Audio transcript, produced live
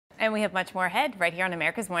And we have much more ahead right here on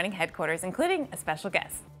America's Morning Headquarters, including a special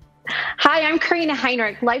guest. Hi, I'm Karina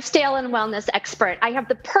Heinrich, lifestyle and wellness expert. I have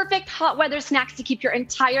the perfect hot weather snacks to keep your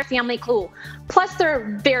entire family cool. Plus,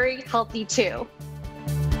 they're very healthy too.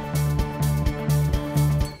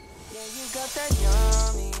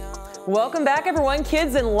 Welcome back, everyone.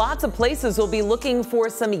 Kids in lots of places will be looking for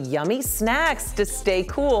some yummy snacks to stay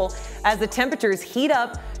cool as the temperatures heat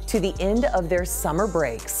up to the end of their summer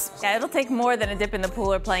breaks. Yeah, it'll take more than a dip in the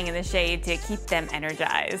pool or playing in the shade to keep them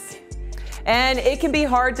energized. And it can be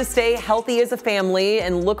hard to stay healthy as a family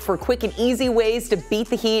and look for quick and easy ways to beat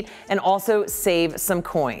the heat and also save some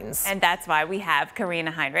coins. And that's why we have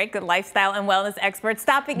Karina Heinrich, the lifestyle and wellness expert,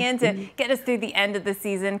 stopping in to get us through the end of the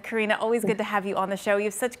season. Karina, always good to have you on the show. You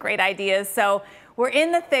have such great ideas. So we're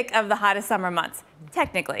in the thick of the hottest summer months,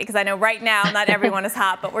 technically, because I know right now not everyone is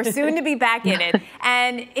hot, but we're soon to be back in it.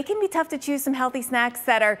 And it can be tough to choose some healthy snacks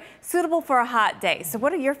that are suitable for a hot day. So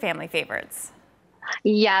what are your family favorites?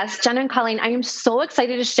 Yes, Jen and Colleen, I am so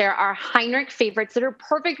excited to share our Heinrich favorites that are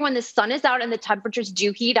perfect when the sun is out and the temperatures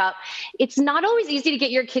do heat up. It's not always easy to get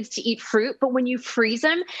your kids to eat fruit, but when you freeze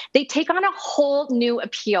them, they take on a whole new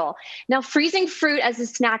appeal. Now, freezing fruit as a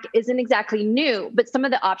snack isn't exactly new, but some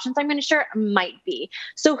of the options I'm going to share might be.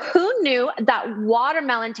 So who knew that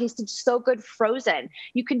watermelon tasted so good frozen?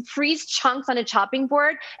 You can freeze chunks on a chopping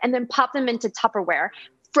board and then pop them into Tupperware.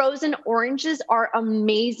 Frozen oranges are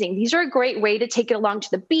amazing. These are a great way to take it along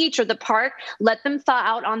to the beach or the park, let them thaw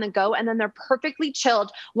out on the go, and then they're perfectly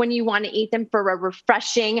chilled when you want to eat them for a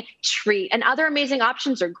refreshing treat. And other amazing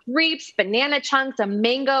options are grapes, banana chunks, a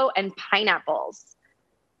mango, and pineapples.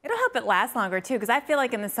 It'll help it last longer, too, because I feel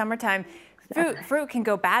like in the summertime, fruit can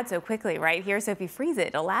go bad so quickly, right here. So if you freeze it,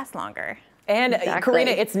 it'll last longer. And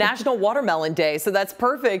Karina, it's National Watermelon Day, so that's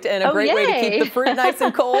perfect and a great way to keep the fruit nice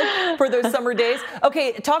and cold for those summer days.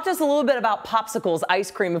 Okay, talk to us a little bit about popsicles,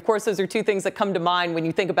 ice cream. Of course, those are two things that come to mind when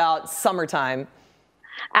you think about summertime.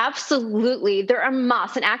 Absolutely. They're a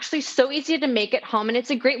must and actually so easy to make at home. And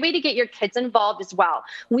it's a great way to get your kids involved as well.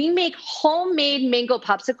 We make homemade mango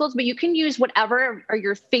popsicles, but you can use whatever are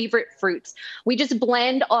your favorite fruits. We just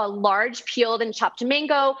blend a large peeled and chopped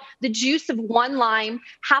mango, the juice of 1 lime,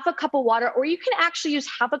 half a cup of water, or you can actually use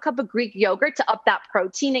half a cup of Greek yogurt to up that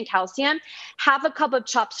protein and calcium, half a cup of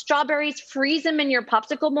chopped strawberries, freeze them in your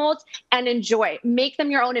popsicle molds and enjoy. Make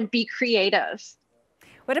them your own and be creative.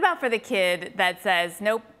 What about for the kid that says,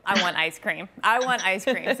 nope, I want ice cream. I want ice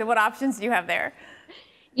cream. So what options do you have there?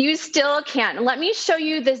 You still can. Let me show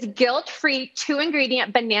you this guilt-free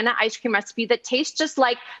 2-ingredient banana ice cream recipe that tastes just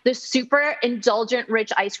like the super indulgent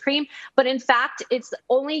rich ice cream, but in fact, it's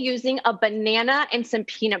only using a banana and some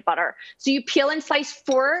peanut butter. So you peel and slice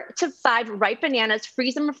 4 to 5 ripe bananas,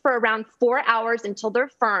 freeze them for around 4 hours until they're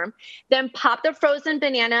firm, then pop the frozen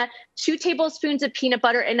banana, 2 tablespoons of peanut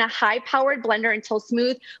butter in a high-powered blender until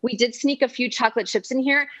smooth. We did sneak a few chocolate chips in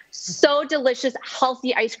here. So delicious,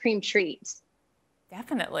 healthy ice cream treats.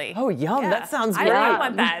 Definitely. Oh, yum. Yeah. That sounds great. I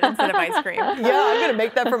want that instead of ice cream. Yeah, I'm going to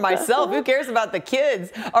make that for myself. Who cares about the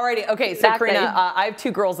kids? Alrighty. Okay, so Karina, I have 2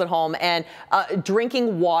 girls at home, and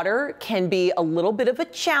drinking water can be a little bit of a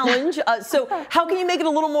challenge. So how can you make it a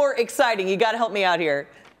little more exciting? You got to help me out here.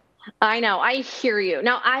 I know. I hear you.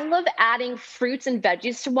 Now, I love adding fruits and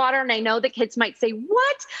veggies to water, and I know the kids might say,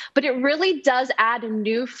 what? But it really does add a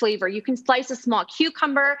new flavor. You can slice a small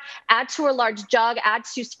cucumber, add to a large jug, add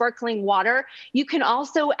to sparkling water. You can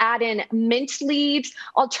also add in mint leaves.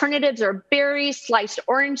 Alternatives are berries, sliced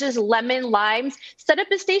oranges, lemon, limes. Set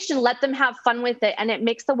up a station, let them have fun with it, and it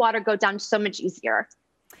makes the water go down so much easier.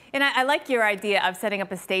 And I like your idea of setting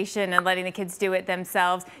up a station and letting the kids do it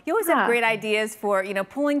themselves. You always have great ideas for,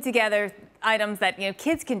 pulling together items that,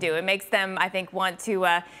 kids can do. It makes them, I think, want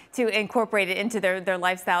to incorporate it into their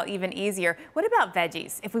lifestyle even easier. What about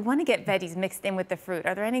veggies? If we want to get veggies mixed in with the fruit,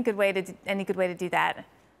 are there any good way to do that?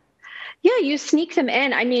 Yeah, you sneak them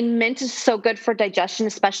in. I mean, mint is so good for digestion,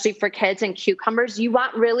 especially for kids, and cucumbers. You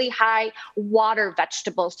want really high water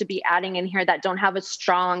vegetables to be adding in here that don't have a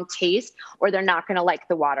strong taste, or they're not going to like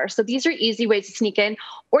the water. So these are easy ways to sneak in,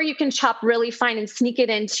 or you can chop really fine and sneak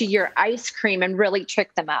it into your ice cream and really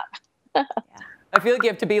trick them up. I feel like you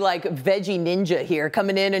have to be like veggie ninja here,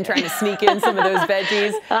 coming in and trying to sneak in some of those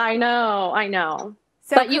veggies. I know.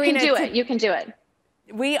 So but you Karina, can do it. You can do it.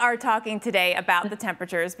 We are talking today about the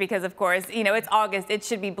temperatures because, of course, it's August. It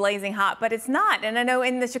should be blazing hot, but it's not. And I know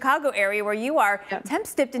in the Chicago area where you are,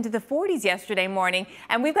 temps dipped into the 40s yesterday morning.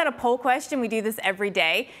 And we've got a poll question. We do this every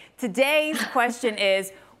day. Today's question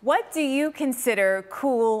is, What do you consider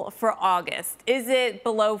cool for August? Is it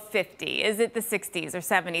below 50? Is it the 60s or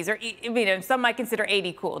 70s? Or, you know, some might consider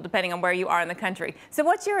 80 cool, depending on where you are in the country. So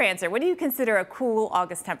what's your answer? What do you consider a cool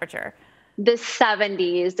August temperature? The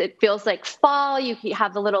 70s. It feels like fall. You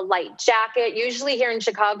have the little light jacket. Usually here in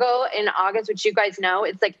Chicago in August, which you guys know,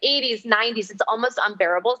 it's like 80s, 90s. It's almost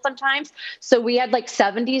unbearable sometimes. So we had like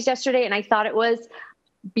 70s yesterday, and I thought it was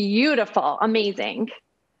beautiful, amazing.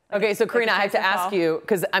 Okay, so Karina, I have to ask you,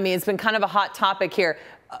 because I mean, it's been kind of a hot topic here.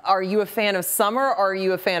 Are you a fan of summer or are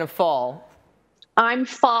you a fan of fall? I'm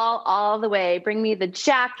fall all the way. Bring me the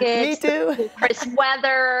jackets, Me too. the crisp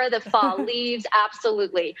weather, the fall leaves.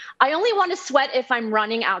 Absolutely. I only want to sweat if I'm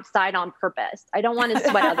running outside on purpose. I don't want to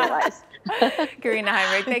sweat otherwise. Karina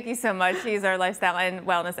Heinrich, thank you so much. She's our lifestyle and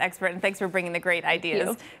wellness expert, and thanks for bringing the great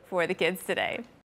ideas for the kids today.